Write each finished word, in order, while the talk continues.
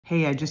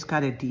hey, I just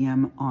got a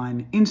DM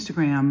on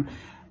Instagram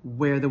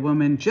where the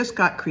woman just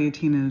got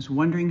creatine and is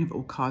wondering if it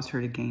will cause her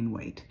to gain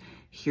weight.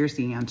 Here's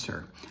the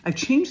answer. I've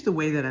changed the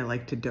way that I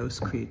like to dose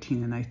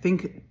creatine, and I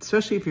think,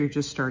 especially if you're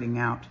just starting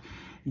out,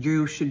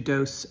 you should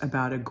dose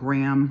about 1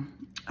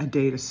 gram a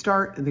day to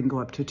start, and then go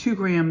up to 2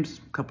 grams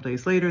a couple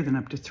days later, then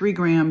up to 3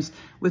 grams,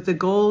 with the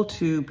goal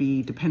to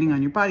be, depending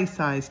on your body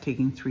size,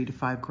 taking 3 to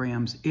 5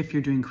 grams if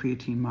you're doing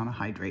creatine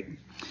monohydrate.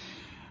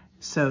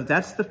 So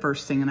that's the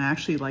first thing, and I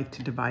actually like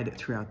to divide it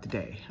throughout the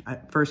day.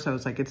 At first I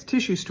was like, it's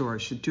tissue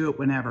storage, should do it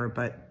whenever,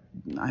 but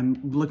I'm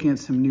looking at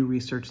some new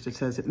research that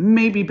says it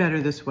may be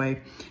better this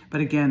way, but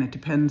again, it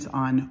depends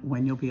on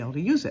when you'll be able to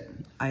use it.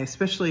 I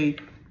especially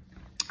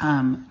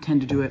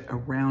tend to do it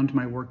around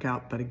my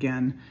workout, but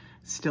again,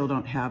 still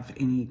don't have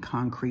any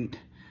concrete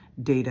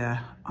data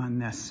on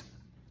this.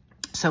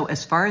 So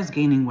as far as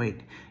gaining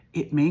weight,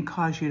 it may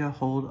cause you to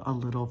hold a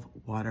little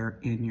water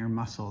in your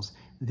muscles.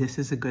 This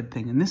is a good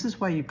thing. And this is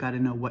why you've got to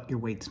know what your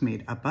weight's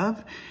made up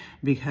of,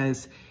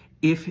 because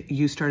if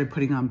you started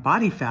putting on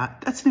body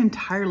fat, that's an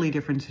entirely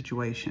different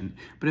situation.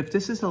 But if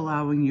this is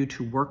allowing you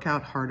to work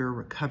out harder,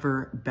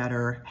 recover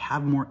better,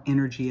 have more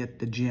energy at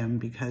the gym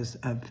because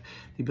of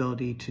the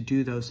ability to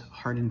do those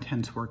hard,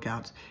 intense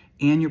workouts,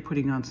 and you're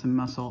putting on some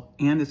muscle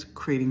and it's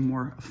creating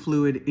more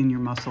fluid in your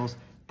muscles,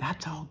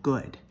 that's all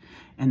good.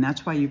 And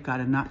that's why you've got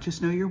to not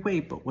just know your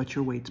weight, but what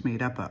your weight's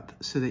made up of,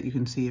 so that you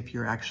can see if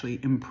you're actually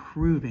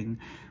improving,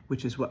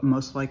 which is what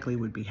most likely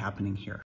would be happening here.